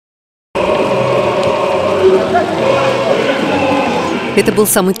Это был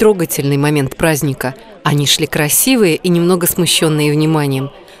самый трогательный момент праздника. Они шли красивые и немного смущенные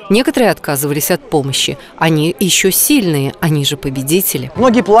вниманием. Некоторые отказывались от помощи. Они еще сильные, они же победители.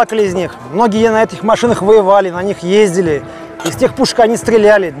 Многие плакали из них, многие на этих машинах воевали, на них ездили. Из тех пушек они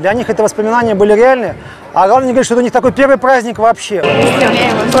стреляли. Для них это воспоминания были реальные. А главное, они говорят, что это у них такой первый праздник вообще.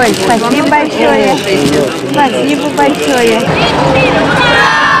 Ой, спасибо большое. Спасибо большое.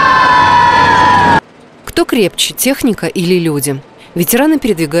 Кто крепче, техника или люди? Ветераны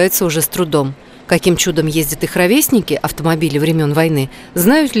передвигаются уже с трудом. Каким чудом ездят их ровесники, автомобили времен войны,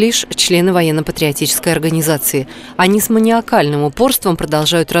 знают лишь члены военно-патриотической организации. Они с маниакальным упорством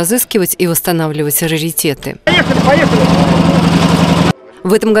продолжают разыскивать и восстанавливать раритеты. Поехали!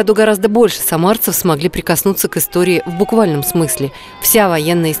 В этом году гораздо больше самарцев смогли прикоснуться к истории в буквальном смысле. Вся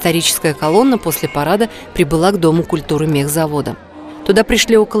военно-историческая колонна после парада прибыла к Дому культуры мехзавода. Туда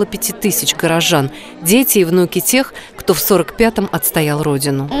пришли около 5000 горожан, дети и внуки тех, кто в 45-м отстоял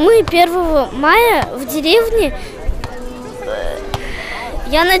родину. Мы 1 мая в деревне,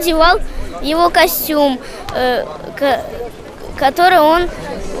 я надевал его костюм, который он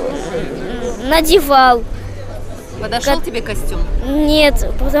надевал. Подошел тебе костюм? Нет,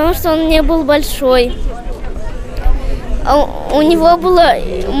 потому что он не был большой. У него было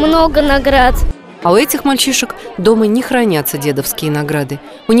много наград. А у этих мальчишек дома не хранятся дедовские награды.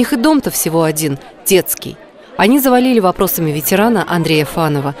 У них и дом-то всего один – детский. Они завалили вопросами ветерана Андрея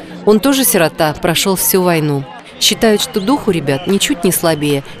Фанова. Он тоже сирота, прошел всю войну. Считают, что дух у ребят ничуть не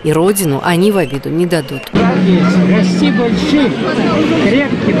слабее, и родину они в обиду не дадут. Расти большим,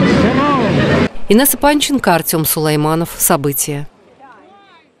 крепким, здоровым. Инесса Панченко, Артем Сулайманов. События.